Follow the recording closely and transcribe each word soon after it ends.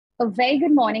A very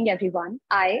good morning, everyone.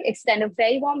 I extend a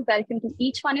very warm welcome to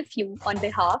each one of you on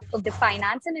behalf of the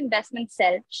Finance and Investment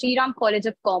Cell, Shriram College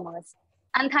of Commerce.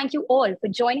 And thank you all for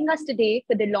joining us today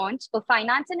for the launch of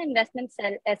Finance and Investment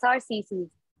Cell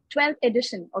SRCC's 12th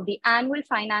edition of the annual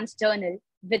finance journal,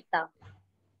 Vitta.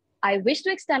 I wish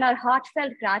to extend our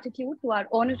heartfelt gratitude to our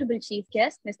honorable chief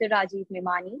guest, Mr. Rajiv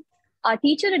Memani, our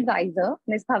teacher advisor,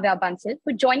 Ms. Bhavya Bansal,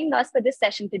 for joining us for this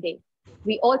session today.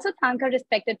 We also thank our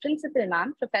respected principal,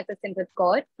 ma'am, Professor Simrat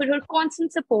Kaur, for her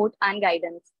constant support and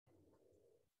guidance.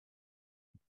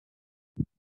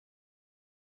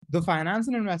 The Finance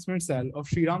and Investment Cell of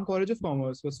Shriram College of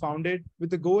Commerce was founded with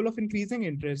the goal of increasing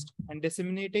interest and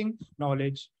disseminating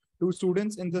knowledge to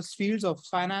students in the fields of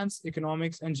finance,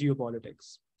 economics, and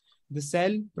geopolitics. The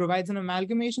cell provides an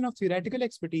amalgamation of theoretical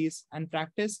expertise and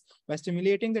practice by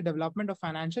stimulating the development of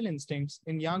financial instincts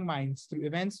in young minds through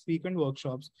events, frequent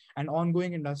workshops, and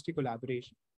ongoing industry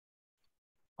collaboration.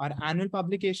 Our annual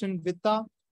publication, Vitta,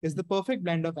 is the perfect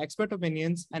blend of expert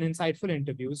opinions and insightful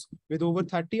interviews with over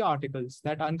 30 articles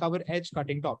that uncover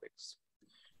edge-cutting topics.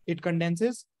 It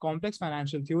condenses complex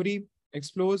financial theory,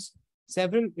 explores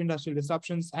several industrial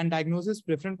disruptions, and diagnoses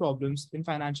different problems in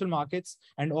financial markets,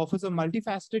 and offers a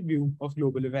multifaceted view of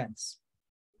global events.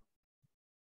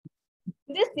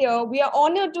 This year, we are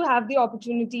honored to have the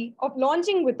opportunity of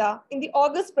launching Vitta in the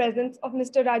august presence of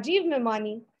Mr. Rajiv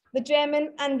Memani, the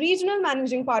Chairman and Regional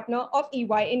Managing Partner of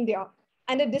EY India,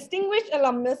 and a distinguished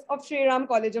alumnus of Shriram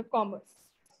College of Commerce.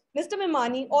 Mr.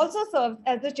 Memani also serves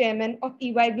as the Chairman of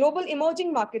EY Global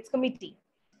Emerging Markets Committee.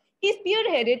 He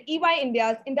spearheaded EY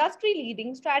India's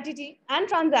industry-leading strategy and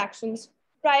transactions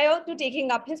prior to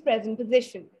taking up his present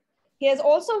position. He has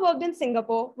also worked in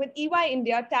Singapore with EY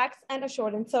India Tax and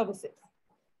Assurance Services.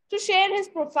 To share his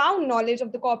profound knowledge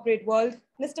of the corporate world,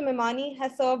 Mr. Memani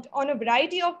has served on a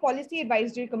variety of policy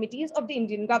advisory committees of the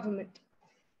Indian government.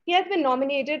 He has been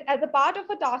nominated as a part of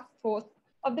a task force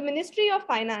of the Ministry of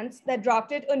Finance that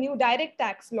drafted a new direct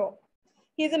tax law.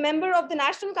 He is a member of the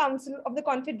National Council of the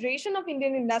Confederation of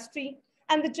Indian Industry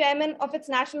and the chairman of its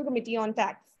National Committee on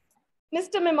Tax.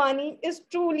 Mr. Memani is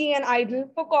truly an idol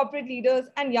for corporate leaders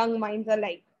and young minds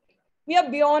alike. We are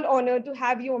beyond honored to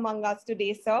have you among us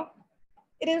today, sir.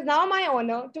 It is now my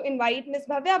honor to invite Ms.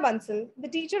 Bhavya Bansal, the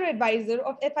teacher advisor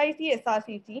of FIC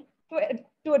SRCC,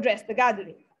 to address the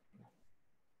gathering.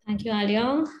 Thank you,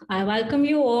 Alia. I welcome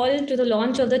you all to the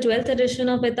launch of the 12th edition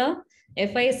of Vitta,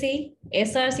 FIC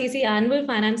SRCC Annual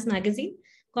Finance Magazine.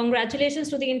 Congratulations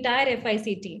to the entire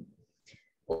FIC team.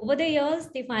 Over the years,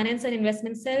 the Finance and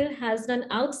Investment Cell has done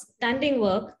outstanding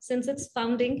work since its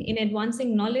founding in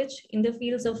advancing knowledge in the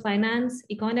fields of finance,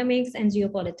 economics, and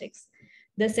geopolitics.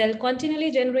 The cell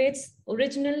continually generates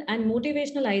original and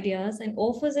motivational ideas and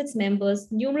offers its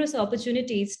members numerous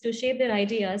opportunities to shape their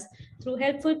ideas through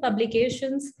helpful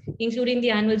publications, including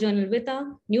the annual journal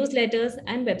Vitta, newsletters,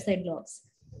 and website blogs.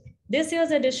 This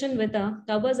year's edition Vitta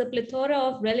covers a plethora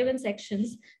of relevant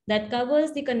sections that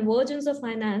covers the convergence of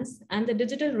finance and the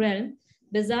digital realm,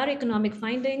 bizarre economic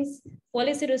findings,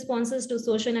 policy responses to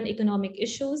social and economic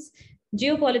issues,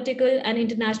 geopolitical and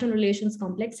international relations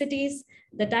complexities,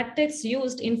 the tactics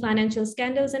used in financial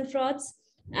scandals and frauds,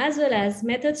 as well as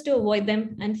methods to avoid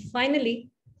them, and finally,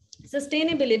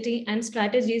 sustainability and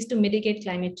strategies to mitigate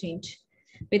climate change.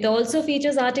 It also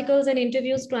features articles and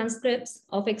interviews transcripts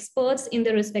of experts in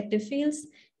their respective fields,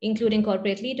 including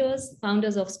corporate leaders,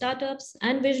 founders of startups,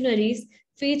 and visionaries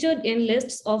featured in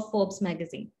lists of Forbes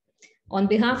magazine. On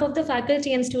behalf of the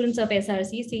faculty and students of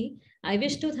SRCC, I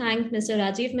wish to thank Mr.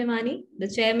 Rajiv Memani, the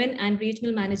Chairman and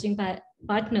Regional Managing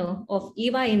Partner of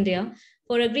EY India,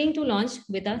 for agreeing to launch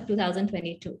Vitta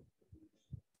 2022.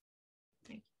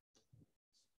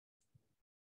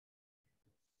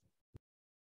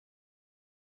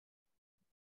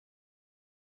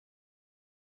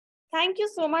 Thank you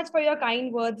so much for your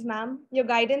kind words, ma'am. Your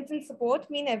guidance and support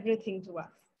mean everything to us.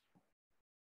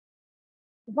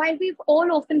 While we've all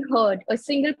often heard a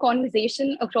single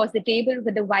conversation across the table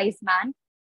with a wise man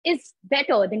is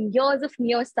better than years of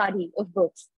mere study of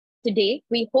books, today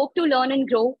we hope to learn and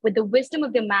grow with the wisdom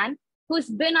of the man who's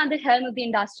been at the helm of the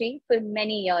industry for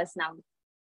many years now.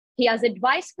 He has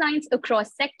advised clients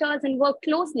across sectors and worked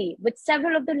closely with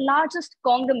several of the largest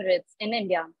conglomerates in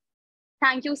India.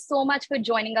 Thank you so much for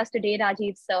joining us today,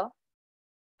 Rajiv, sir.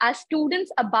 As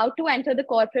students about to enter the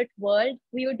corporate world,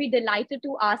 we would be delighted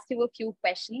to ask you a few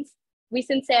questions. We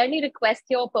sincerely request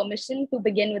your permission to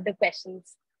begin with the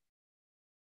questions.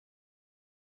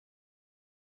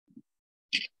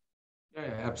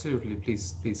 Yeah, absolutely.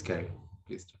 Please carry.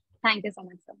 Please. Thank you so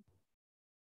much,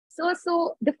 sir.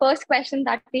 So the first question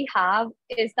that we have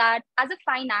is that as a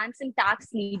finance and tax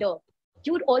leader,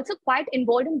 You were also quite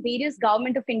involved in various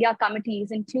Government of India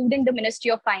committees, including the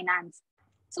Ministry of Finance.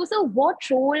 So, sir, what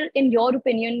role, in your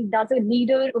opinion, does a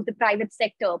leader of the private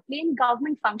sector play in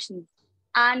government functions?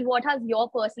 And what has your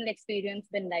personal experience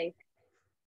been like?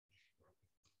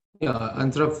 Yeah,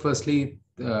 Antra, firstly,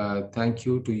 thank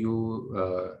you to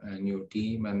you and your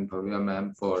team and Bhavya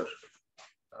ma'am for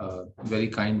very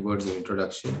kind words of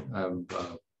introduction. I'm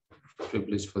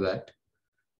privileged for that.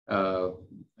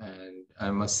 And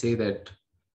I must say that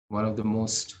one of the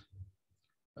most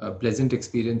pleasant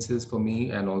experiences for me,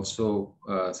 and also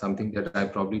something that I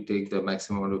probably take the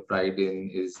maximum amount of pride in,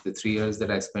 is the 3 years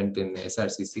that I spent in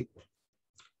SRCC.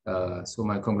 So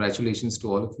my congratulations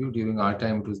to all of you. During our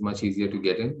time, it was much easier to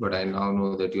get in, but I now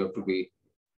know that you have to be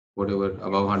whatever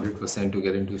above 100% to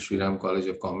get into Shriram College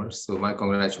of Commerce. So my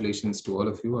congratulations to all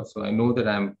of you. So I know that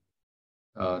I'm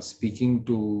speaking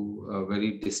to a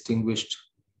very distinguished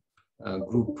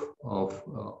group of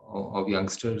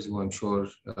youngsters who I'm sure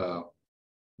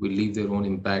will leave their own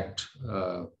impact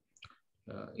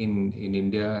in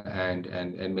India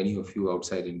and many of you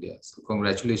outside India. So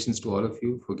congratulations to all of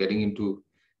you for getting into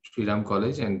Shriram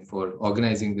College and for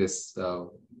organizing this,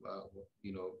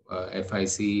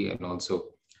 FIC, and also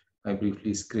I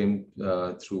briefly skimmed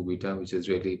through Vitta, which is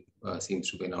really seems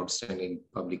to be an outstanding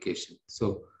publication.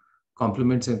 So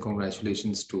compliments and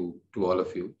congratulations to all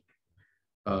of you.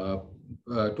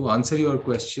 To answer your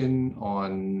question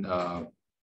on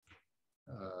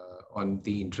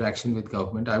the interaction with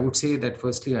government, I would say that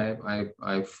firstly,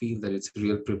 I feel that it's a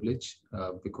real privilege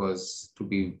because to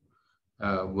be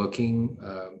working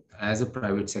as a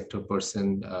private sector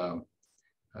person,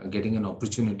 getting an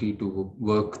opportunity to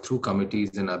work through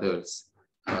committees and others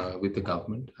with the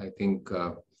government, I think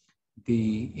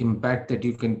the impact that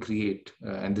you can create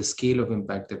and the scale of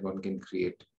impact that one can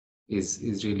create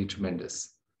is really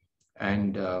tremendous.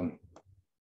 And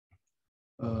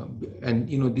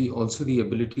also the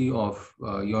ability of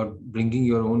your bringing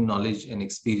your own knowledge and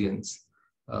experience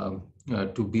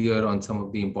to bear on some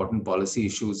of the important policy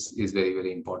issues is very,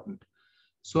 very important.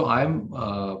 So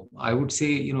I would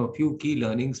say, a few key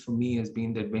learnings for me has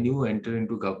been that when you enter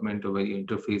into government or when you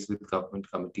interface with government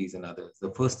committees and others,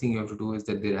 the first thing you have to do is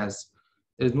that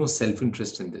there's no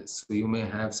self-interest in this. So you may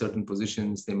have certain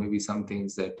positions, there may be some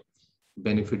things that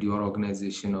benefit your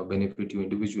organization or benefit you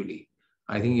individually.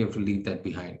 I think you have to leave that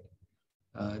behind.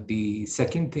 The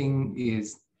second thing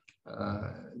is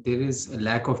there is a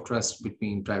lack of trust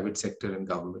between private sector and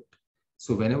government.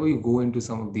 So whenever you go into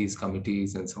some of these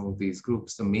committees and some of these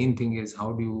groups, the main thing is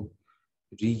how do you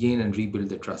regain and rebuild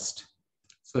the trust?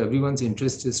 So everyone's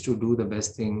interest is to do the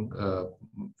best thing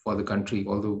for the country,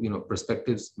 although,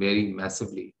 perspectives vary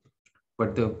massively.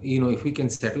 But if we can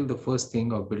settle the first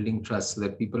thing of building trust so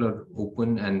that people are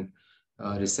open and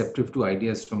receptive to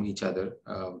ideas from each other,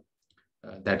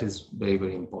 that is very,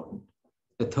 very important.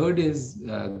 The third is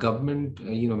government,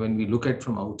 when we look at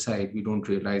from outside, we don't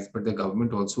realize, but the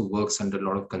government also works under a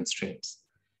lot of constraints.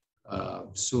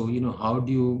 So, how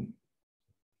do you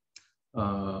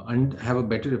have a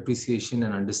better appreciation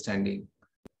and understanding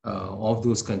of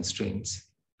those constraints?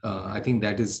 I think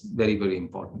that is very, very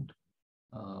important.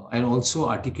 And also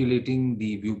articulating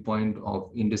the viewpoint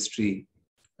of industry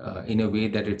in a way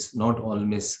that it's not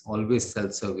always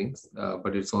self-serving,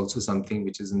 but it's also something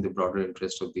which is in the broader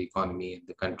interest of the economy and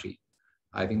the country.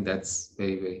 I think that's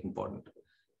very, very important.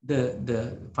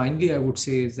 Finally, I would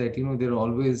say is that, you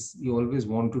always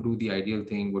want to do the ideal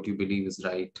thing, what you believe is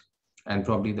right, and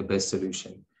probably the best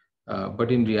solution.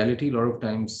 But in reality, a lot of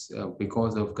times,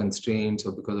 because of constraints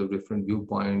or because of different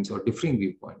viewpoints or differing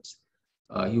viewpoints,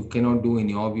 you cannot do in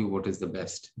your view what is the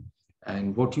best.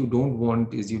 And what you don't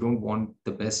want is you don't want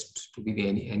the best to be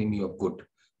the enemy of good.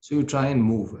 So you try and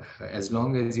move as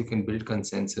long as you can build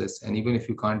consensus. And even if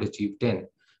you can't achieve 10,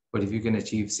 but if you can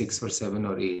achieve 6 or 7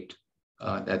 or 8,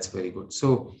 that's very good.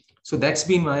 So that's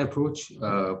been my approach,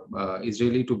 is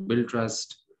really to build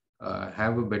trust,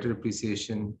 have a better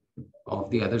appreciation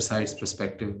of the other side's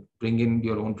perspective, bring in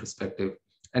your own perspective,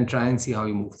 and try and see how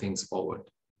you move things forward,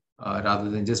 rather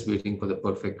than just waiting for the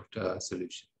perfect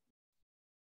solution.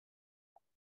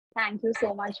 Thank you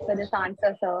so much for this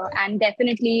answer, sir. And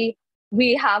definitely,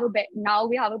 we have a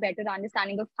better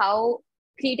understanding of how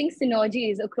creating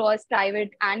synergies across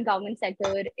private and government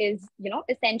sector is,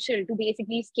 essential to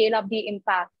basically scale up the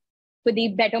impact for the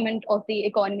betterment of the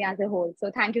economy as a whole.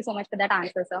 So thank you so much for that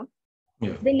answer, sir.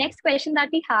 Yeah. The next question that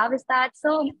we have is that,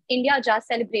 so India just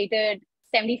celebrated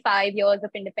 75 years of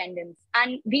independence,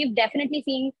 and we've definitely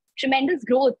seen tremendous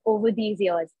growth over these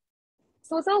years.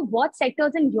 So, sir, what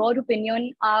sectors, in your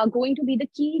opinion, are going to be the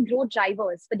key growth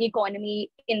drivers for the economy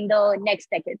in the next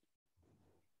decade?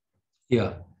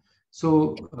 Yeah.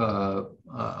 So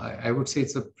I would say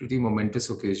it's a pretty momentous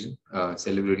occasion,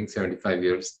 celebrating 75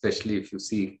 years, especially if you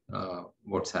see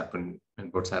what's happened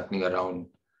and what's happening around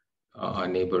our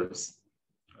neighbors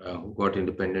who got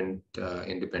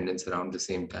independence around the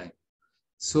same time.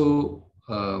 So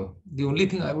the only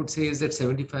thing I would say is that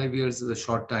 75 years is a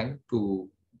short time to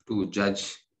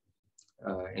judge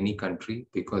any country,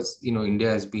 because India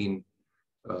has been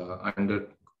under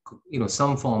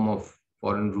some form of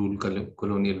foreign rule,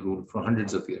 colonial rule for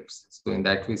hundreds of years. So in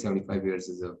that way, 75 years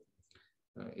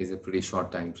is a pretty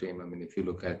short time frame. I mean, if you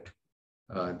look at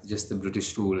just the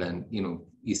British rule and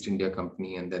East India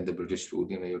Company and then the British rule,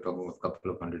 you're talking of a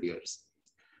couple of 100 years.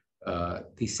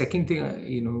 The second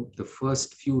thing, the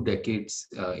first few decades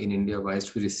in India,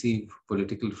 whilst we received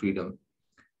political freedom,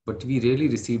 but we really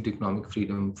received economic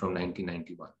freedom from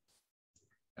 1991.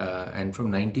 And from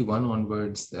 91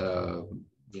 onwards,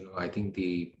 I think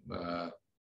the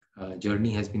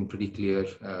journey has been pretty clear.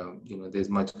 There's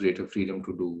much greater freedom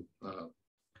to do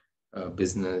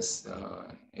business,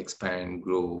 expand,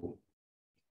 grow.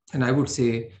 And I would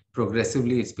say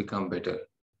progressively it's become better.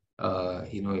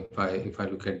 If I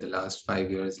look at the last 5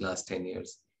 years, last 10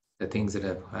 years, the things that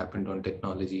have happened on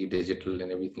technology, digital,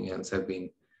 and everything else have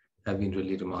been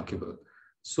really remarkable.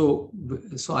 So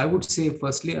I would say,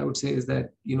 firstly, is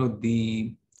that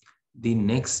the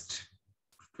next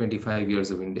 25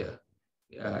 years of India,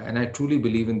 and I truly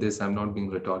believe in this, I'm not being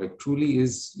rhetoric, truly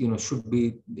is should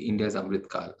be India's Amrit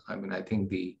Kal. I mean, I think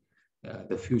the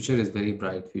future is very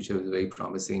bright, future is very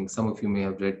promising. Some of you may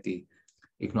have read the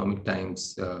Economic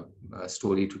Times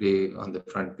story today on the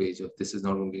front page of "This is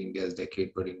not only India's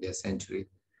decade but India's century"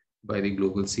 by the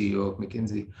global CEO of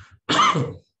McKinsey.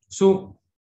 So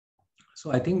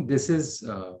I think this is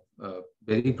a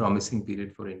very promising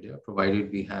period for India,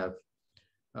 provided we have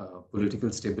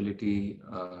political stability,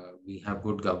 we have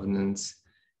good governance,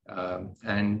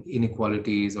 and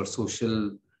inequalities or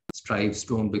social strifes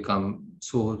don't become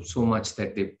so much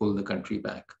that they pull the country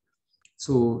back.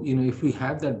 So, if we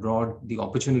have that the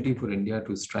opportunity for India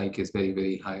to strike is very,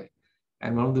 very high.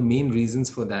 And one of the main reasons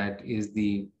for that is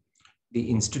the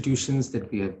institutions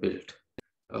that we have built,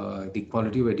 the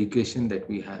quality of education that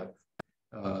we have.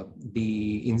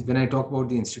 When I talk about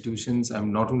the institutions,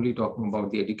 I'm not only talking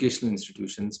about the educational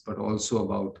institutions, but also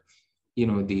about,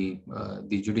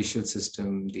 the judicial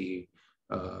system, the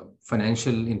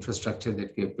financial infrastructure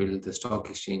that we have built, the stock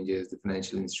exchanges, the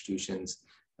financial institutions,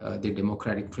 the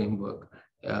democratic framework.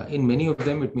 In many of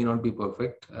them, it may not be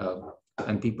perfect,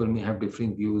 and people may have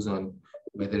differing views on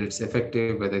whether it's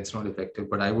effective, whether it's not effective.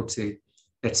 But I would say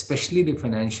that especially the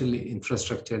financial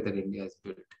infrastructure that India has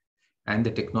built and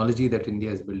the technology that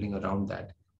India is building around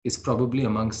that is probably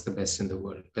amongst the best in the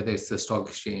world, whether it's the stock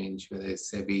exchange, whether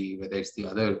it's SEBI, whether it's the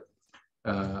other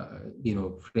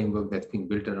framework that's being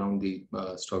built around the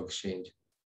stock exchange.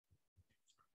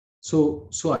 So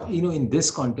in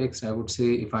this context, I would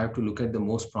say if I have to look at the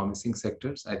most promising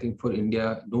sectors, I think for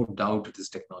India, no doubt it is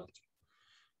technology.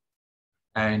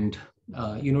 And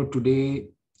today,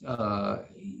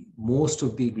 most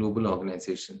of the global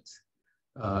organizations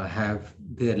have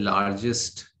their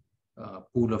largest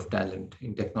pool of talent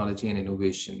in technology and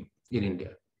innovation in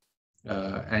India.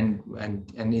 And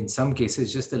in some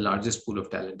cases, just the largest pool of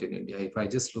talent in India. If I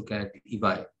just look at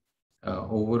EY,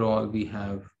 overall, we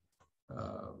have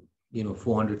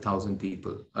 400,000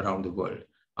 people around the world,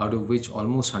 out of which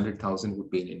almost 100,000 would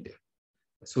be in India.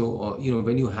 So,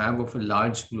 when you have a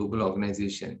large global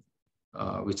organization,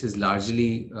 which is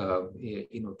largely,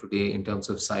 today in terms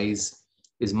of size,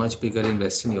 is much bigger in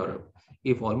Western Europe.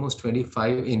 If almost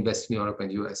 25 in Western Europe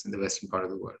and US in the Western part of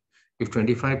the world, if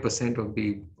 25% of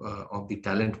the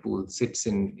talent pool sits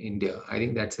in India, I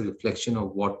think that's a reflection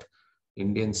of what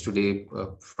Indians today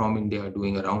from India are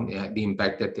doing around the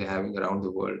impact that they're having around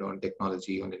the world on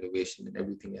technology, on innovation, and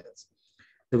everything else.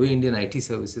 The way Indian IT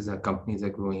services companies are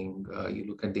growing, you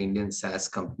look at the Indian SaaS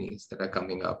companies that are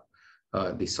coming up,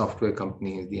 the software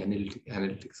companies, the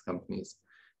analytics companies.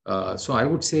 So I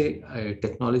would say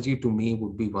technology to me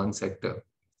would be one sector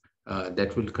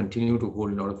that will continue to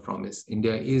hold a lot of promise.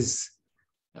 India is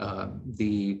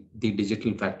the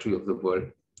digital factory of the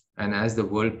world. And as the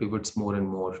world pivots more and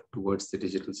more towards the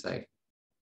digital side,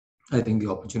 I think the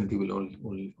opportunity will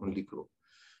only grow.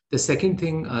 The second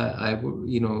thing I would,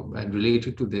 and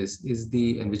related to this is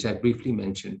and which I briefly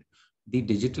mentioned, the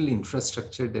digital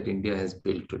infrastructure that India has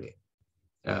built today,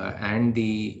 and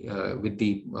with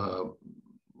the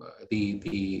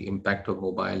impact of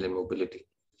mobile and mobility,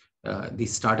 the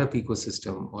startup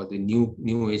ecosystem or the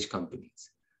new age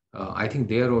companies. I think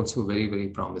they are also very, very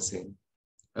promising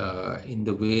in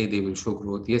the way they will show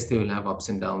growth. Yes, they will have ups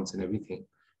and downs and everything,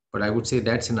 But I would say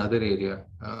that's another area,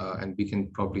 and we can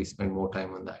probably spend more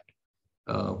time on that.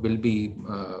 Will be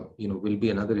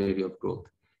another area of growth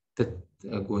that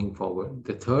going forward.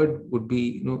 The third would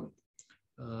be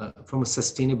from a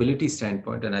sustainability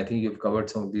standpoint, and I think you've covered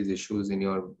some of these issues in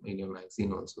your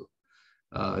magazine also.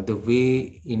 The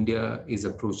way India is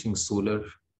approaching solar,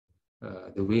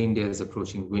 the way India is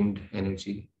approaching wind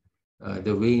energy,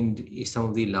 the way some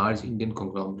of the large Indian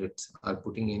conglomerates are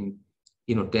putting in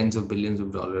tens of billions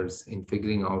of dollars in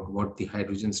figuring out what the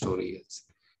hydrogen story is.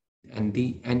 And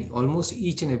almost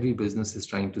each and every business is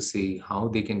trying to say how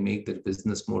they can make their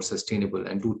business more sustainable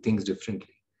and do things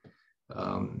differently.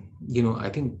 I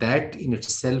think that in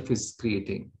itself is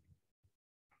creating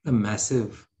a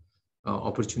massive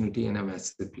opportunity and a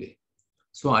massive play.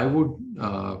 So I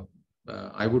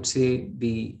would say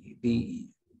the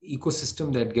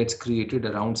ecosystem that gets created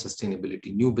around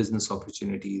sustainability, new business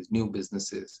opportunities, new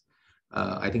businesses,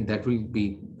 I think that will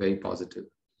be very positive.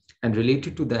 And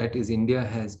related to that is India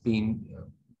has been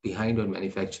behind on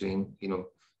manufacturing.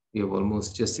 We have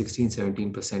almost just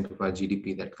 16-17% of our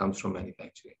GDP that comes from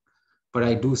manufacturing. But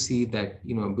I do see that,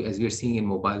 as we're seeing in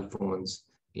mobile phones,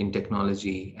 in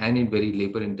technology, and in very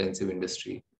labor-intensive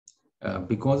industry,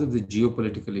 because of the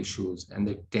geopolitical issues and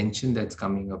the tension that's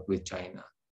coming up with China,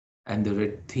 and the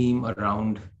red theme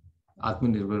around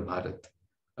Atmanirbhar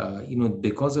Bharat,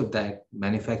 because of that,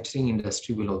 manufacturing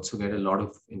industry will also get a lot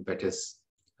of impetus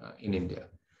in India.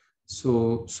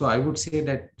 So I would say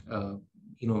that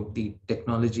the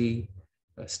technology,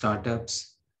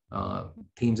 startups,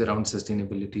 themes around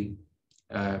sustainability,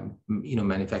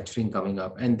 manufacturing coming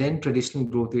up, and then traditional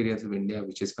growth areas of India,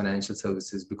 which is financial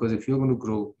services. Because if you're going to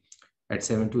grow at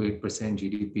 7 to 8%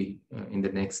 GDP in the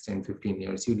next 10-15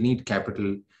 years, you need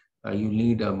capital, you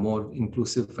need a more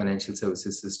inclusive financial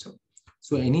services system.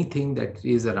 So anything that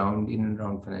is in and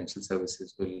around financial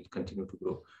services will continue to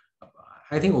grow.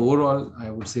 I think overall, I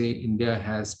would say India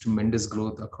has tremendous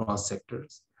growth across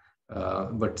sectors.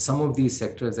 But some of these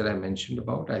sectors that I mentioned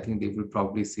about, I think they will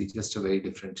probably see just a very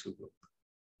differential growth.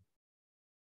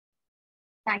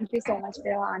 Thank you so much for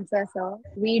your answer, sir.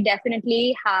 We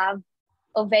definitely have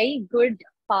a very good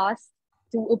past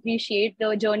to appreciate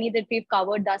the journey that we've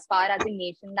covered thus far as a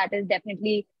nation. That is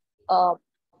definitely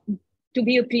to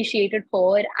be appreciated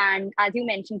for. And as you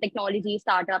mentioned, technology,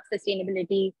 startups,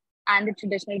 sustainability, and the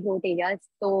traditional growth areas.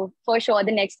 So for sure,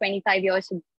 the next 25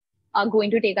 years are going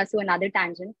to take us to another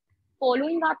tangent.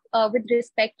 Following up with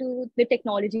respect to the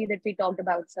technology that we talked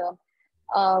about, sir,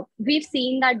 we've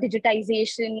seen that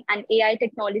digitization and AI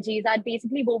technologies are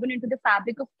basically woven into the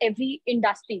fabric of every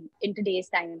industry in today's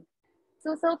time.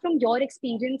 So, sir, from your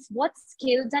experience, what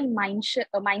skills and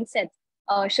mindsets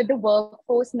should the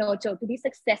workforce nurture to be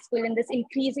successful in this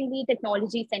increasingly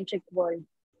technology-centric world?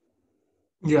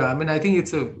 Yeah, I mean, I think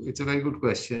it's a very good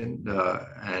question,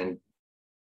 and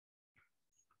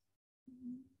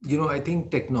I think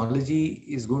technology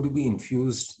is going to be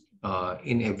infused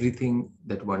in everything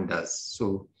that one does.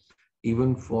 So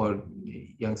even for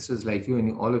youngsters like you,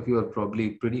 and all of you are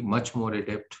probably pretty much more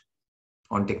adept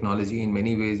on technology. In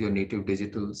many ways, you're native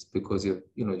digitals because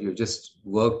you've just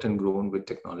worked and grown with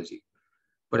technology.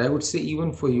 But I would say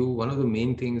even for you, one of the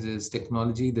main things is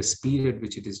technology, the speed at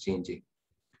which it is changing.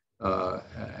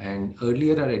 And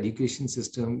earlier, our education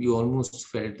system, you almost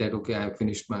felt that, okay, I've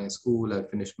finished my school, I've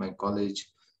finished my college,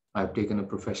 I've taken a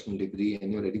professional degree,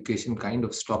 and your education kind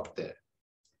of stopped there.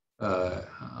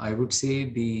 I would say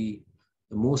the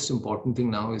most important thing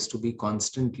now is to be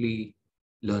constantly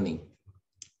learning.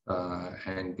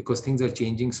 And because things are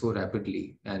changing so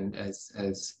rapidly, and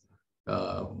as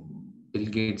Bill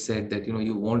Gates said that,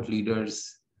 you want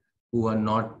leaders who are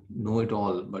not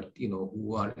know-it-all, but,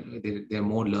 who are, they're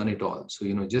more learn-it-all. So,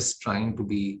 just trying to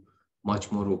be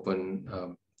much more open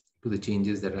to the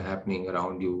changes that are happening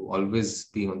around you, always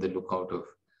be on the lookout of,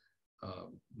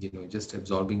 just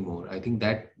absorbing more. I think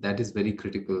that is very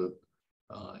critical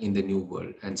in the new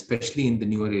world, and especially in the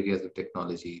newer areas of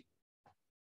technology.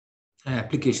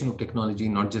 Application of technology,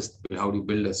 not just how do you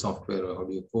build a software or how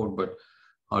do you code, but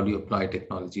how do you apply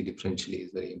technology differentially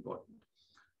is very important.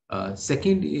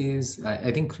 Second is,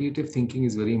 I think creative thinking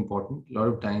is very important. A lot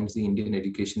of times the Indian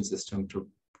education system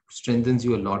strengthens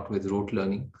you a lot with rote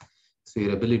learning. So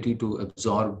your ability to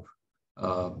absorb,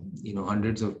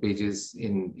 hundreds of pages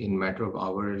in matter of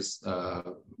hours,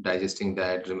 digesting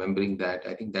that, remembering that,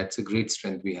 I think that's a great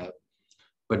strength we have.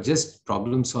 But just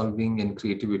problem solving and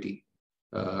creativity,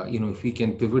 if we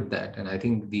can pivot that, and I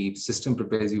think the system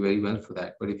prepares you very well for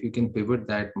that, but if you can pivot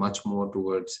that much more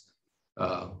towards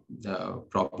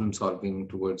problem solving,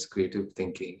 towards creative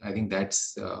thinking, I think that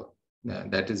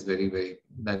is very, very,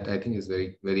 that I think is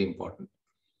very, very important.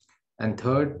 And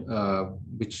third,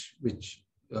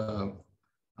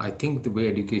 I think the way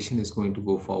education is going to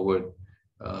go forward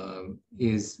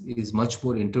is much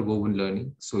more interwoven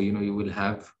learning. So, you will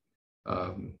have,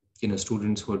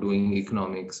 students who are doing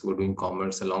economics, who are doing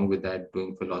commerce, along with that,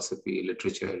 doing philosophy,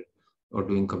 literature, or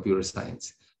doing computer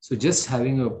science. So just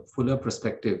having a fuller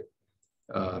perspective,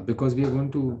 because we are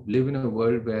going to live in a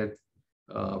world where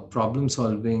problem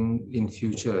solving in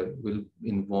future will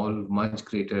involve much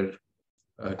greater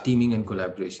teaming and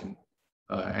collaboration.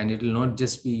 And it will not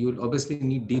just be, you'll obviously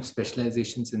need deep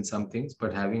specializations in some things,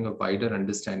 but having a wider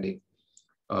understanding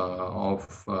of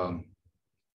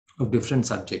different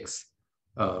subjects,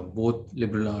 both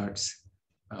liberal arts,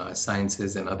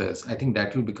 sciences, and others. I think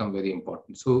that will become very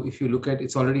important. So if you look at,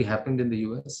 it's already happened in the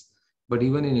US, but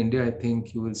even in India, I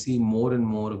think you will see more and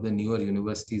more of the newer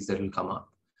universities that will come up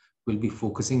will be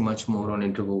focusing much more on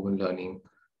interwoven learning,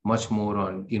 much more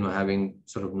on having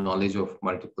sort of knowledge of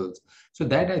multiples. So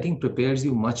that, I think, prepares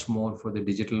you much more for the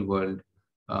digital world,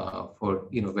 for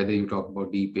whether you talk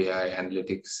about deep AI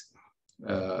analytics.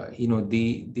 The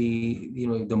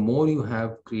more you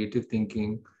have creative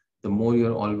thinking, the more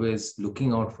you're always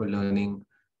looking out for learning,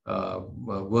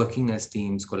 working as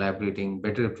teams, collaborating,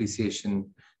 better appreciation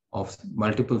of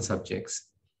multiple subjects.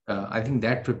 I think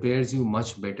that prepares you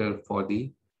much better for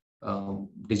the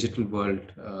digital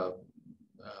world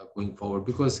going forward.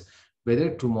 Because whether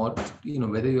tomorrow,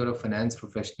 whether you're a finance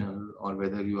professional or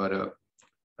whether you are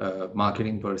a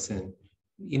marketing person,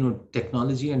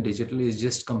 technology and digital is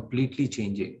just completely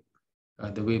changing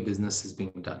the way business is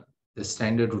being done. The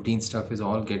standard routine stuff is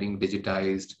all getting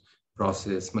digitized,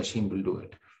 processed, machine will do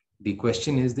it. The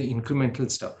question is the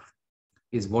incremental stuff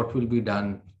is what will be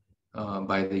done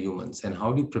by the humans, and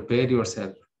how do you prepare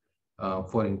yourself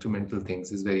for incremental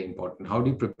things is very important. How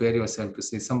do you prepare yourself to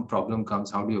say some problem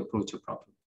comes, how do you approach a problem?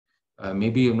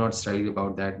 Maybe you've not studied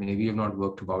about that, maybe you've not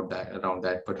worked about that around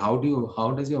that, but how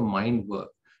does your mind work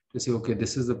to say, okay,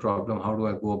 this is the problem, how do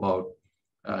I go about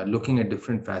looking at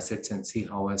different facets and see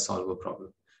how I solve a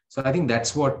problem? So I think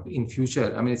that's what in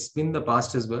future, I mean, it's been the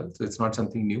past as well, so it's not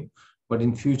something new, but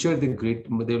in future, there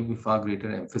will be far greater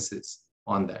emphasis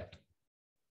on that.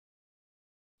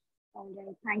 All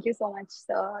right. Thank you so much,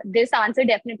 sir. This answer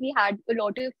definitely had a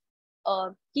lot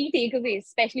of key takeaways,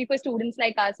 especially for students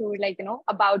like us who are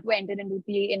about to enter into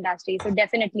the industry. So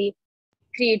definitely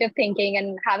creative thinking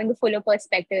and having a fuller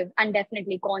perspective, and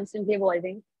definitely constantly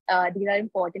evolving. These are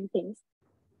important things.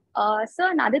 So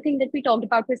another thing that we talked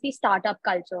about was the startup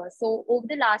culture. So over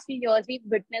the last few years, we've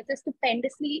witnessed a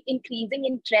stupendously increasing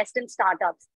interest in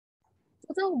startups.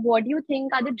 So what do you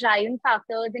think are the driving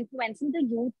factors influencing the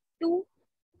youth to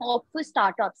opt for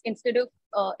startups instead of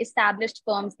established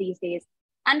firms these days?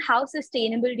 And how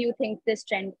sustainable do you think this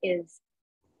trend is?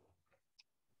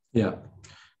 Yeah.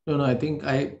 No, I think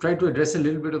I tried to address a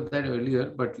little bit of that earlier,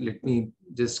 but let me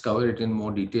just cover it in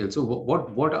more detail. So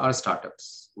what are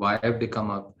startups? Why have they come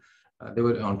up? There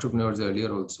were entrepreneurs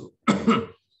earlier also.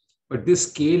 But this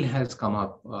scale has come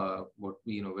up,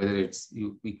 whether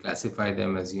we classify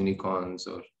them as unicorns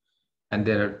and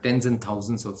there are tens and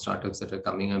thousands of startups that are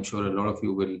coming. I'm sure a lot of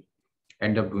you will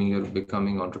end up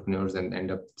becoming entrepreneurs and end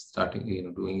up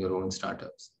starting, doing your own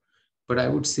startups. But I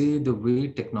would say the way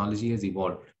technology has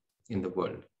evolved in the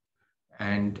world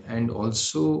and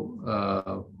also,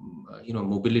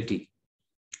 mobility.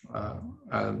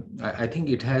 I think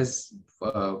it has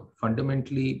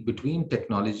fundamentally between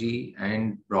technology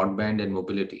and broadband and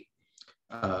mobility,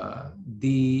 lot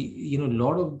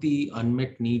of the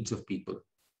unmet needs of people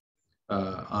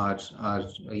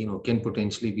can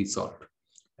potentially be solved,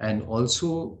 and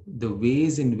also the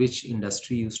ways in which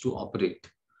industry used to operate.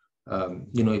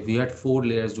 If we had 4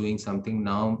 layers doing something,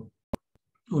 now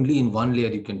only in 1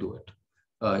 layer you can do it.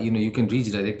 You can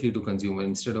reach directly to consumer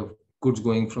instead of goods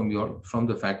going from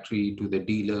the factory to the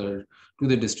dealer, to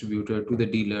the distributor, to the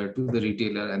dealer, to the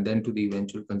retailer, and then to the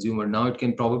eventual consumer. Now it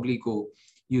can probably go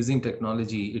using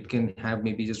technology. It can have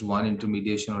maybe just one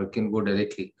intermediation, or it can go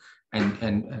directly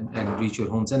and reach your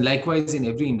homes. And likewise in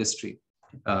every industry.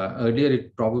 Earlier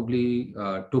it probably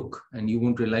took, and you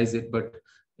won't realize it, but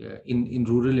in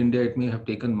rural India, it may have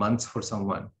taken months for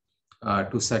someone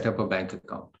to set up a bank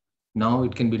account. Now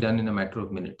it can be done in a matter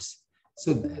of minutes.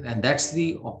 So, and that's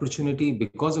the opportunity.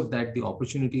 Because of that, the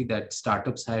opportunity that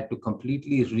startups had to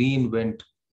completely reinvent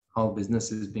how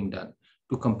business is being done,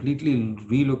 to completely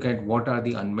relook at what are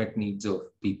the unmet needs of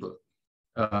people.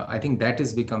 I think that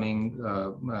is becoming,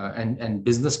 and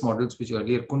business models which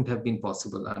earlier couldn't have been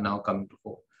possible are now coming to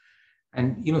fore.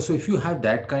 And, so if you have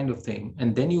that kind of thing,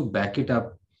 and then you back it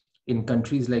up in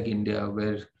countries like India,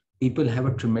 where people have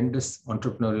a tremendous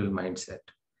entrepreneurial mindset,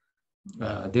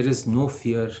 There is no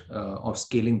fear of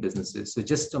scaling businesses. So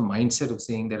just a mindset of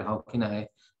saying that how can I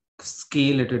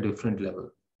scale at a different level.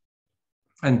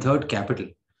 And third, capital.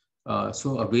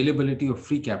 So availability of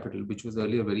free capital, which was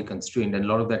earlier very constrained, and a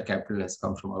lot of that capital has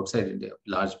come from outside India,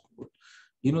 large.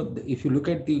 If you look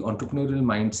at the entrepreneurial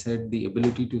mindset, the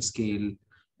ability to scale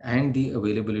and the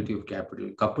availability of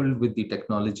capital, coupled with the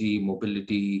technology,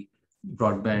 mobility,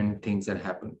 broadband things that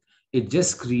happen, it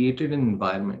just created an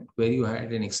environment where you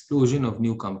had an explosion of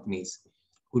new companies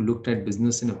who looked at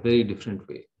business in a very different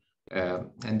way.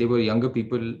 And they were younger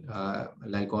people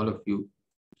like all of you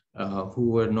who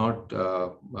were not,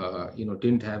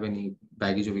 didn't have any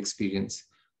baggage of experience,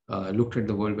 looked at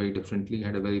the world very differently,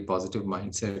 had a very positive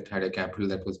mindset, had a capital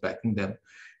that was backing them.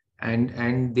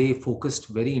 And they focused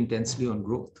very intensely on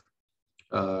growth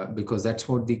because that's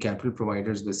what the capital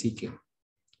providers were seeking.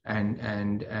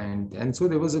 And so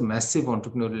there was a massive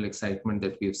entrepreneurial excitement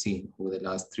that we have seen over the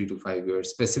last 3 to 5 years,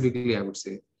 specifically, I would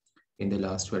say, in the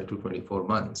last 12 to 24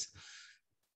 months.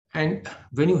 And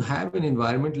when you have an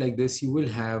environment like this, you will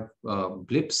have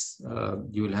blips.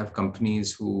 You will have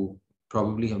companies who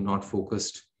probably have not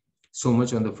focused so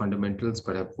much on the fundamentals,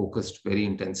 but have focused very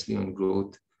intensely on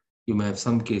growth. You may have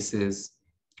some cases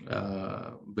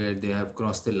where they have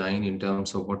crossed the line in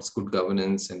terms of what's good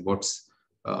governance and what's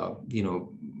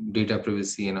data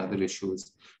privacy and other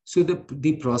issues. So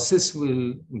the process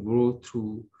will go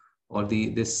through, or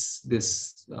this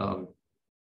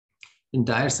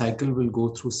entire cycle will go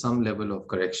through some level of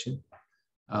correction.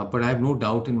 But I have no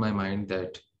doubt in my mind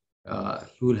that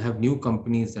you will have new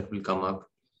companies that will come up.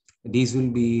 These will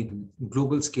be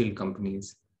global scale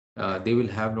companies. They will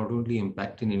have not only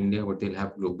impact in India, but they'll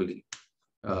have globally.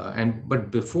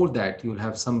 But before that, you'll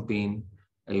have some pain,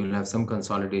 you'll have some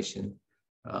consolidation.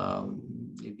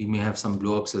 We may have some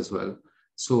blow-ups as well.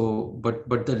 So, but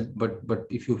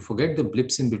if you forget the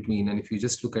blips in between, and if you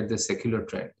just look at the secular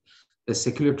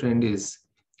trend is,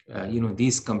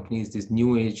 these companies, these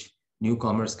new age, new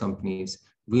commerce companies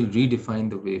will redefine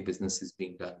the way business is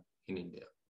being done in India.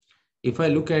 If I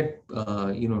look at,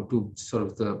 to sort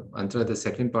of the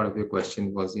second part of your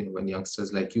question was, when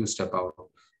youngsters like you step out,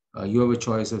 you have a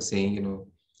choice of saying,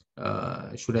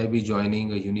 should I be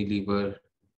joining a Unilever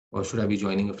or should I be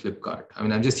joining a Flipkart? I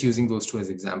mean, I'm just using those two as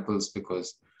examples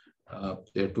because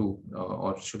they're two,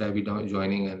 or should I be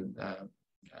joining an,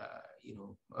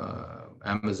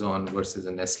 Amazon versus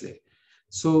a Nestle?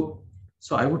 So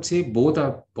I would say both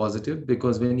are positive,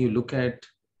 because when you look at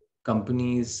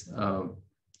companies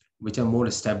which are more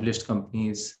established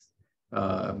companies,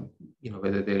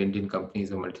 whether they're Indian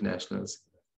companies or multinationals,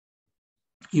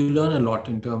 you learn a lot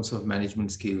in terms of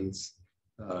management skills,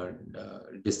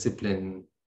 discipline,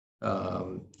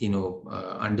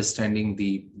 understanding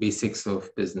the basics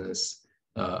of business.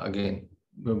 Again,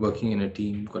 we're working in a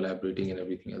team, collaborating and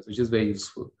everything else, which is very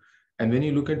useful. And when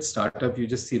you look at startup, you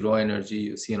just see raw energy,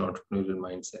 you see an entrepreneurial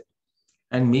mindset.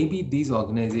 And maybe these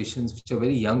organizations, which are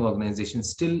very young organizations,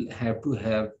 still have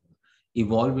to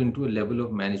evolve into a level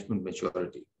of management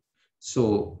maturity.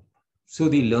 So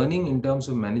the learning in terms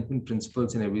of management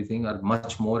principles and everything are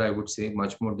much more, I would say,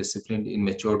 much more disciplined in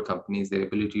matured companies. Their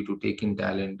ability to take in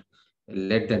talent,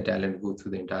 let that talent go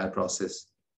through the entire process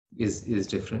is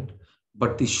different.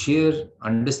 But the sheer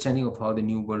understanding of how the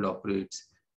new world operates,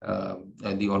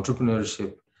 and the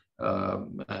entrepreneurship,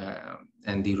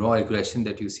 and the raw aggression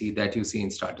that you see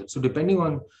in startups. So depending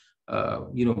on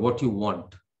what you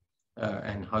want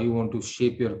and how you want to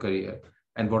shape your career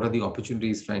and what are the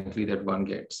opportunities, frankly, that one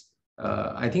gets,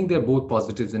 I think there are both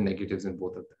positives and negatives in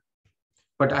both of them.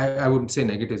 But I wouldn't say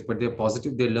negatives, but they're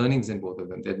positive. There are learnings in both of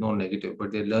them. There's no negative,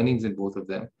 but there are learnings in both of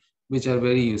them, which are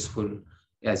very useful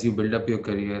as you build up your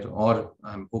career, or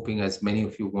I'm hoping as many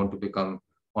of you want to become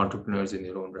entrepreneurs in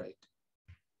your own right.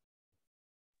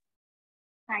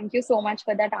 Thank you so much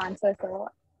for that answer, sir.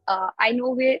 I know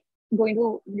we're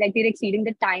exceeding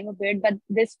the time a bit, but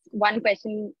this one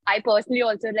question, I personally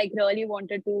also really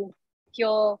wanted to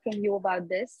hear from you about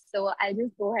this. So I'll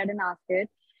just go ahead and ask it.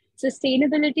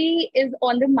 Sustainability is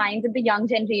on the minds of the young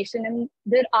generation, and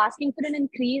they're asking for an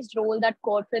increased role that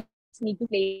corporates need to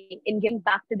play in giving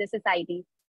back to the society.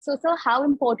 So, sir, how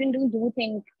important do you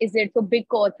think is it for big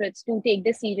corporates to take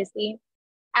this seriously?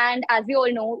 And as we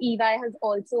all know, EY has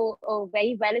also a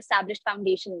very well-established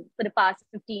foundation for the past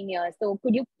 15 years. So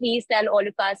could you please tell all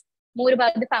of us more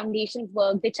about the foundation's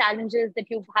work, the challenges that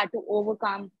you've had to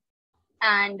overcome,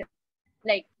 and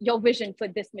your vision for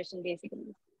this mission,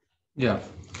 basically? Yeah.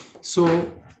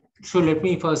 So let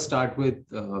me first start with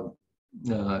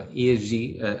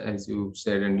ESG, as you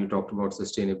said, and you talked about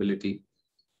sustainability.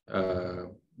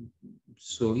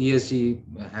 So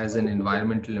ESG has an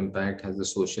environmental impact, has a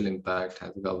social impact,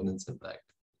 has a governance impact.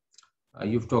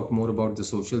 You've talked more about the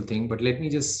social thing, but let me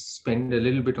just spend a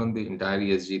little bit on the entire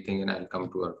ESG thing, and I'll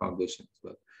come to our foundation as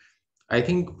well. I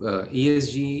think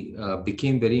ESG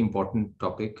became very important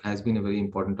topic, has been a very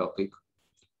important topic.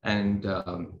 And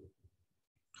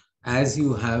as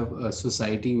you have a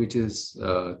society which is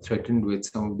threatened with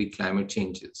some of the climate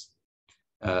changes,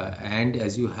 and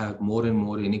as you have more and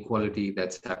more inequality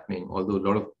that's happening, although a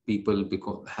lot of people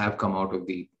have come out of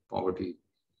the poverty,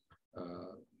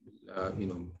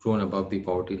 grown above the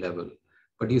poverty level,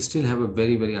 but you still have a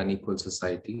very, very unequal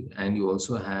society, and you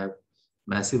also have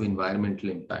massive environmental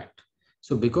impact.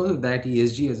 So because of that,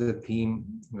 ESG as a theme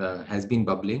has been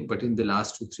bubbling, but in the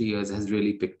last 2-3 years has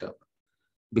really picked up.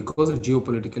 Because of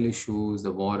geopolitical issues,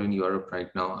 the war in Europe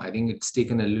right now, I think it's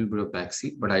taken a little bit of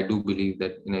backseat, but I do believe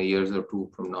that in a year or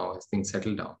two from now, as things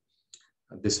settle down,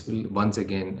 this will once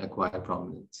again acquire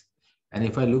prominence. And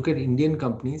if I look at Indian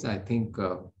companies, I think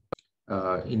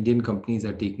Indian companies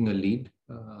are taking a lead.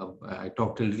 I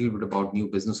talked a little bit about new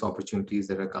business opportunities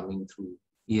that are coming through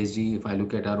ESG. If I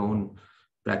look at our own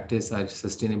practice, our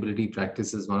sustainability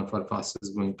practice is one of our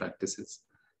fastest growing practices,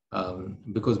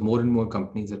 because more and more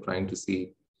companies are trying to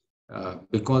see,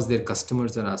 because their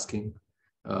customers are asking,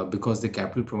 because the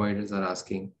capital providers are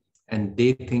asking, and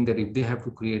they think that if they have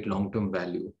to create long-term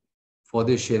value for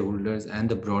their shareholders and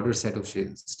the broader set of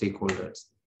stakeholders,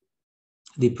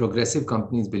 the progressive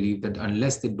companies believe that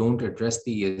unless they don't address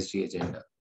the ESG agenda,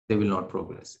 they will not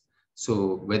progress.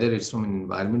 So whether it's from an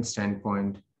environment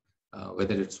standpoint,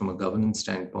 whether it's from a governance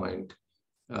standpoint,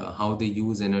 how they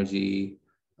use energy,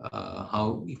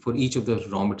 how for each of the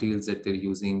raw materials that they're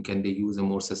using, can they use a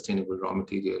more sustainable raw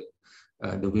material?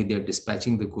 The way they're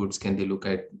dispatching the goods, can they look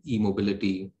at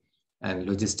e-mobility and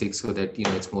logistics so that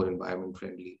it's more environment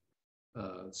friendly?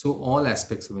 So all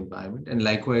aspects of environment. And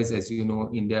likewise, as you know,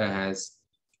 India has,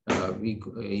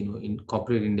 in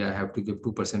corporate India have to give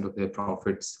 2% of their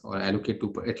profits, or allocate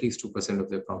at least 2% of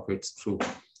their profits through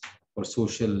for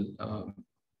social,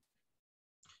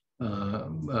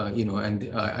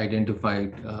 and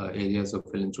identified areas of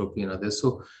philanthropy and others.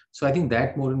 So I think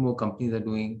that more and more companies are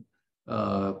doing,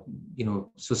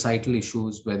 societal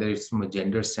issues, whether it's from a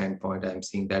gender standpoint, I'm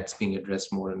seeing that's being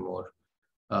addressed more and more.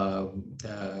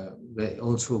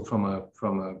 Also from a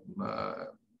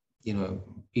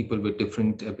people with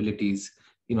different abilities,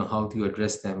 how do you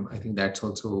address them? I think that's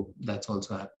also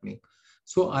happening.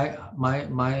 So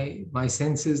my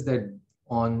sense is that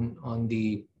on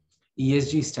the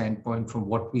ESG standpoint, from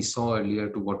what we saw earlier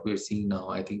to what we're seeing now,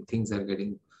 I think things are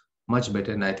getting much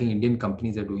better, and I think Indian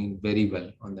companies are doing very well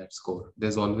on that score.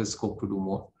 There's always scope to do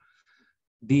more.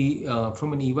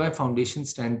 From an EY Foundation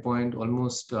standpoint,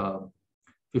 almost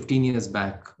 15 years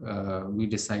back, we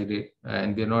decided,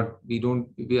 and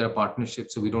we are a partnership,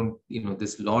 so we don't,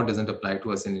 this law doesn't apply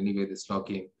to us in any way. This law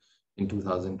came in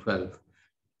 2012.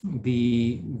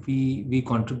 We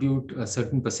contribute a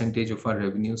certain percentage of our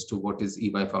revenues to what is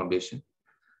EY Foundation.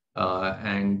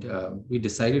 And we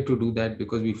decided to do that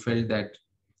because we felt that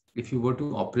if you were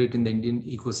to operate in the Indian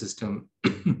ecosystem,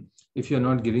 if you're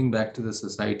not giving back to the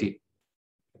society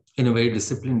in a very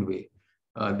disciplined way,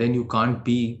 then you can't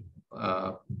be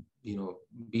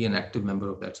an active member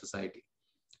of that society.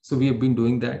 So we have been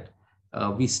doing that.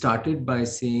 We started by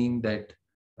saying that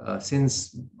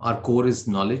since our core is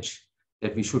knowledge,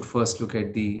 that we should first look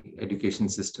at the education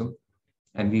system.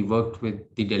 And we worked with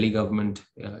the Delhi government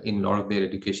in a lot of their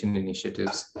education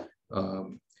initiatives.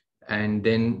 And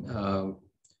then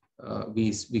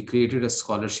we created a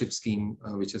scholarship scheme,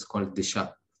 which is called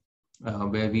Disha,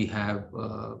 where we have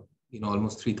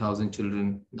almost 3,000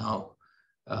 children now.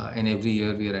 And every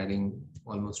year we are adding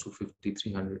almost 250,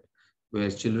 300,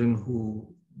 where children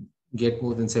who get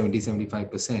more than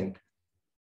 70-75%,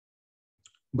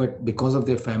 but because of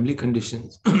their family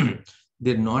conditions,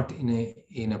 they're not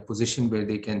in a position where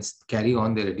they can carry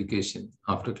on their education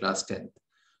after class 10th.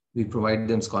 We provide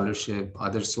them scholarship,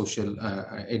 other social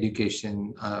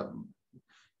education,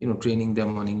 training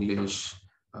them on English,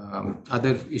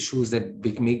 other issues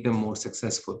that make them more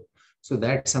successful. So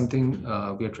that's something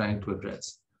we are trying to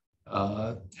address.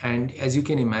 And as you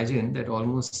can imagine, that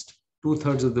almost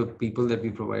 2/3 of the people that we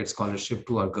provide scholarship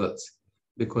to are girls,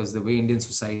 because the way Indian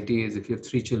society is, if you have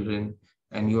 3 children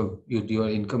and your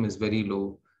income is very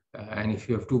low, and if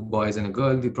you have 2 boys and a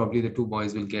girl, probably the 2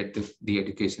 boys will get the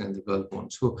education and the girl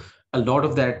won't. So a lot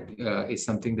of that is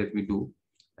something that we do.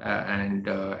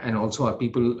 And also our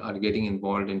people are getting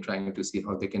involved in trying to see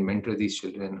how they can mentor these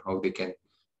children, how they can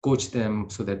coach them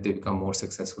so that they become more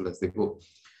successful as they go.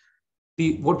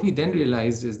 What we then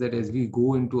realized is that as we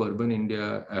go into urban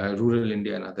India, rural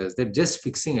India and others, that just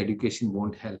fixing education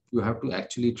won't help. You have to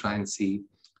actually try and see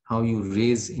how you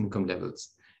raise income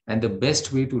levels. And the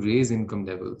best way to raise income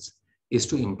levels is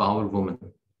to empower women.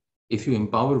 If you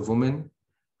empower women,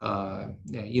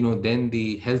 then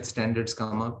the health standards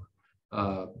come up.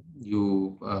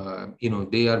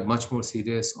 They are much more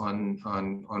serious on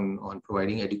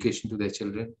providing education to their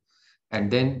children.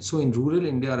 And then, so in rural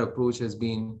India, our approach has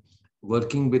been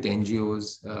working with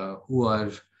NGOs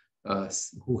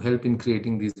who help in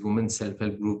creating these women's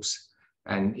self-help groups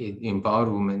and empower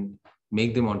women,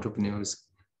 make them entrepreneurs,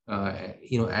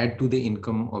 add to the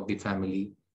income of the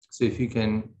family. So if you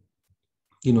can,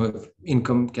 if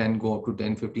income can go up to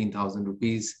 10, 15,000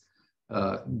 rupees,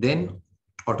 then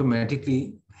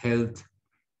automatically health,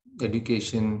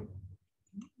 education,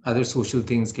 other social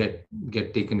things get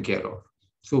taken care of.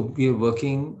 So we are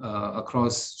working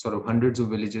across sort of hundreds of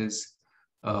villages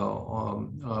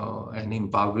and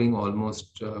empowering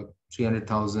almost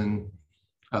 300,000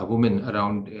 women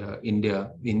around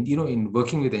India in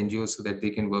working with NGOs so that they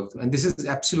can work. And this is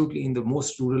absolutely in the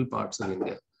most rural parts of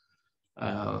India.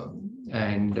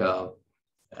 And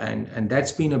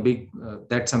that's been a big,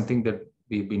 that's something that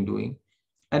we've been doing.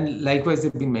 And likewise,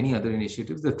 there have been many other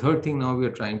initiatives. The third thing now we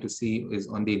are trying to see is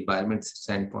on the environment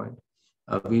standpoint.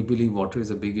 We believe water is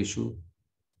a big issue.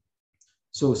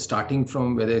 So starting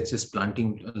from whether it's just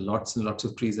planting lots and lots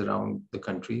of trees around the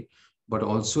country, but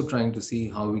also trying to see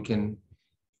how we can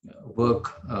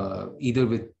work either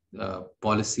with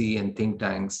policy and think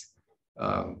tanks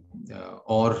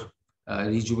or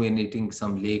rejuvenating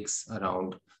some lakes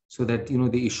around, so that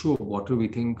the issue of water, we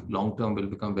think long term will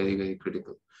become very, very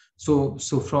critical. So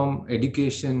from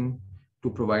education to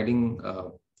providing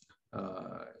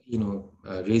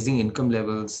raising income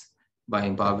levels by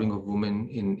empowering of women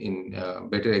in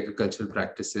better agricultural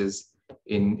practices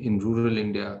in rural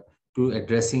India, to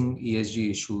addressing ESG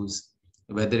issues,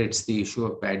 whether it's the issue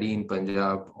of paddy in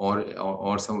Punjab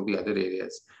or some of the other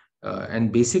areas.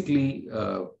 And basically,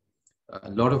 a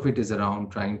lot of it is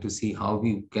around trying to see how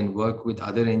we can work with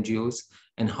other NGOs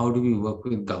and how do we work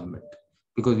with government.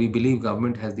 Because we believe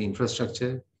government has the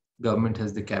infrastructure, government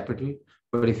has the capital,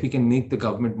 but if we can make the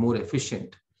government more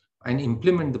efficient and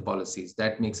implement the policies,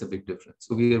 that makes a big difference.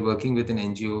 So we are working with an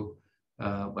NGO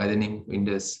by the name of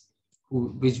Indus,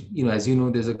 which, as you know,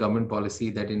 there's a government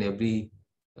policy that in every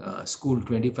school,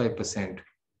 25%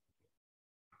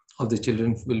 of the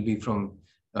children will be from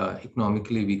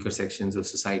economically weaker sections of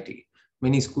society.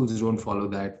 Many schools don't follow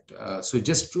that. So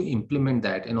just to implement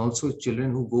that, and also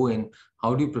children who go in,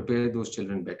 how do you prepare those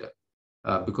children better?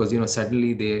 Because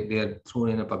suddenly they are thrown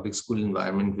in a public school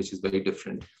environment, which is very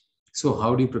different. So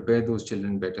how do you prepare those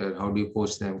children better? How do you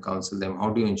coach them, counsel them? How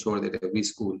do you ensure that every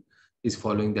school is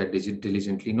following that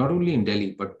diligently, not only in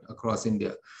Delhi, but across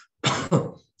India?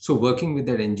 So working with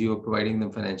that NGO, providing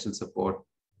them financial support,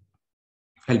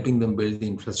 helping them build the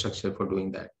infrastructure for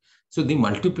doing that. So the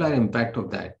multiplier impact of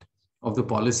that, of the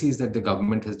policies that the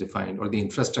government has defined or the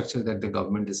infrastructure that the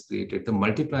government has created, the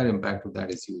multiplier impact of that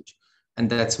is huge. And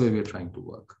that's where we're trying to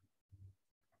work.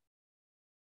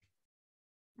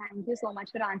 Thank you so much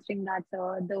for answering that,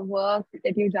 sir. The work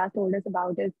that you just told us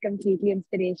about is completely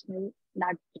inspirational.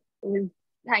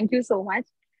 Thank you so much.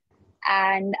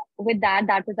 And with that,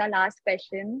 that was our last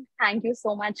question. Thank you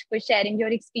so much for sharing your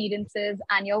experiences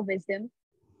and your wisdom.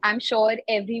 I'm sure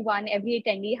every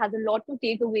attendee has a lot to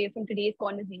take away from today's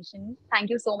conversation. Thank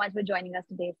you so much for joining us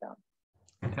today, sir.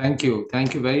 Thank you.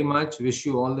 Thank you very much. Wish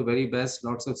you all the very best.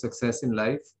 Lots of success in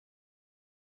life.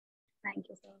 Thank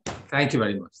you, sir. Thank you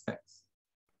very much. Thanks.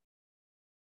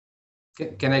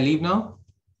 Can I leave now?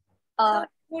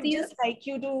 Would just like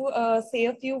you to say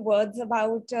a few words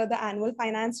about the annual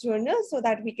finance journal so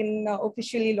that we can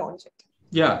officially launch it.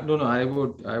 Yeah, no, I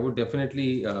would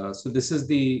definitely. So this is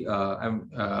the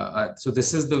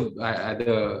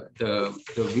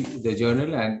the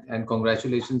journal, and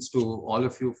congratulations to all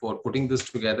of you for putting this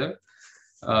together.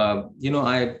 The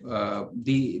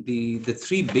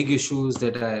three big issues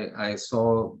that I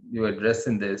saw you address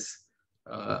in this,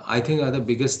 I think are the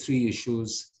biggest three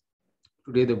issues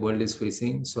today the world is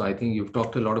facing. So I think you've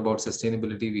talked a lot about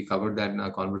sustainability. We covered that in our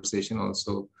conversation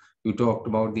also. You talked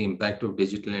about the impact of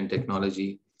digital and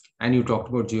technology, and you talked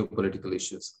about geopolitical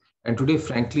issues. And today,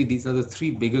 frankly, these are the three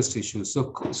biggest issues.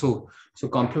 So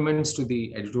compliments to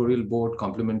the editorial board,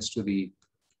 compliments to the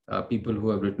people who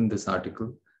have written this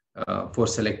article for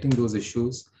selecting those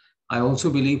issues. I also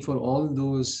believe for all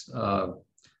those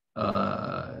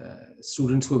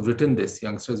students who have written this,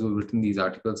 youngsters who have written these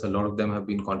articles, a lot of them have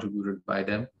been contributed by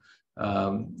them.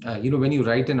 When you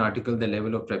write an article, the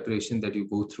level of preparation that you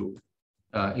go through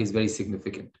is very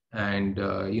significant. And,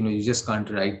 you just can't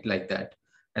write like that.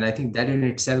 And I think that in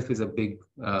itself is a big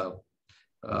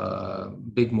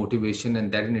motivation,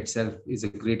 and that in itself is a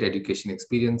great education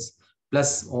experience.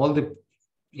 Plus all the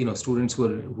students who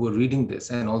are reading this,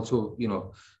 and also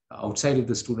outside of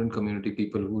the student community,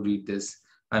 people who read this,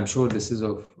 I'm sure this is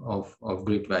of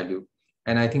great value.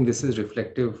 And I think this is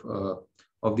reflective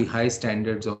of the high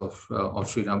standards of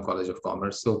Sri Ram College of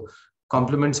Commerce. So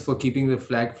compliments for keeping the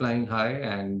flag flying high,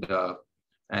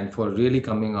 and for really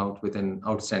coming out with an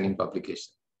outstanding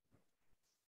publication.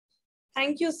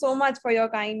 Thank you so much for your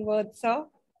kind words, sir.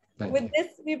 With you. this,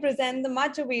 we present the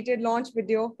much awaited launch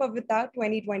video for Vitta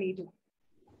 2022.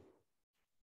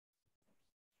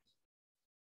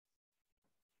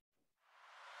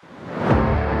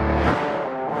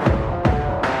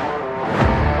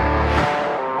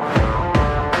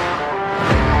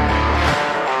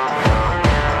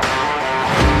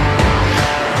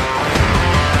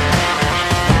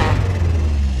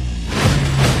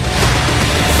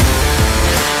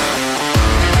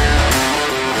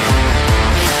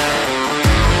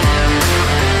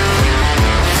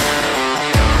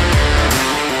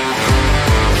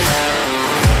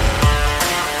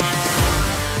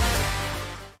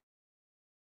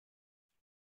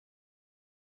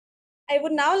 I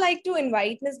would now like to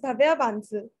invite Ms. Bhavya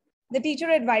Bansal, the teacher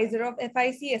advisor of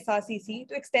FIC SRCC,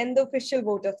 to extend the official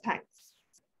vote of thanks.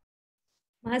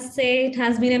 Must say it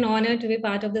has been an honor to be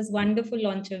part of this wonderful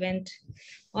launch event.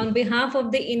 On behalf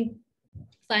of the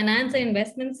Finance and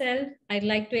Investment Cell, I'd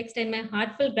like to extend my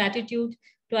heartfelt gratitude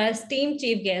to our esteemed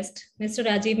chief guest, Mr.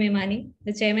 Rajiv Memani,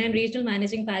 the Chairman and Regional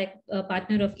Managing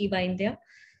Partner of EY India.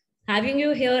 Having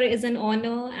you here is an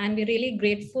honor, and we're really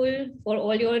grateful for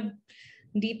all your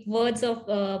deep words of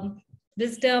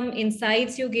wisdom,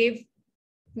 insights you gave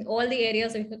in all the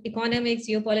areas of economics,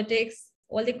 geopolitics,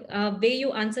 all the way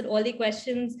you answered all the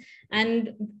questions,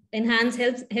 and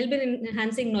help in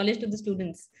enhancing knowledge to the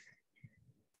students.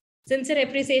 Sincere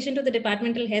appreciation to the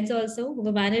departmental heads also who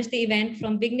managed the event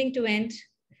from beginning to end.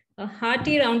 A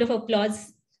hearty round of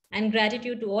applause and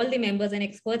gratitude to all the members and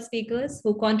expert speakers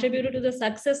who contributed to the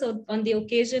success on the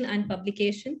occasion and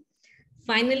publication.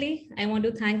 Finally, I want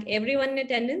to thank everyone in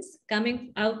attendance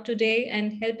coming out today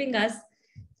and helping us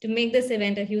to make this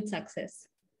event a huge success.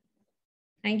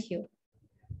 Thank you.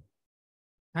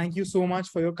 Thank you so much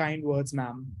for your kind words,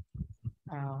 ma'am.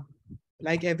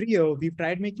 Like every year, we've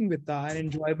tried making Vitta an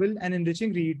enjoyable and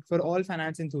enriching read for all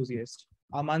finance enthusiasts.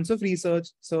 Our months of research,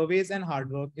 surveys, and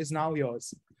hard work is now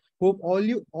yours. Hope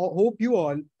you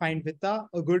all find Vitta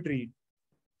a good read.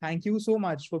 Thank you so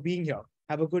much for being here.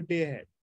 Have a good day ahead.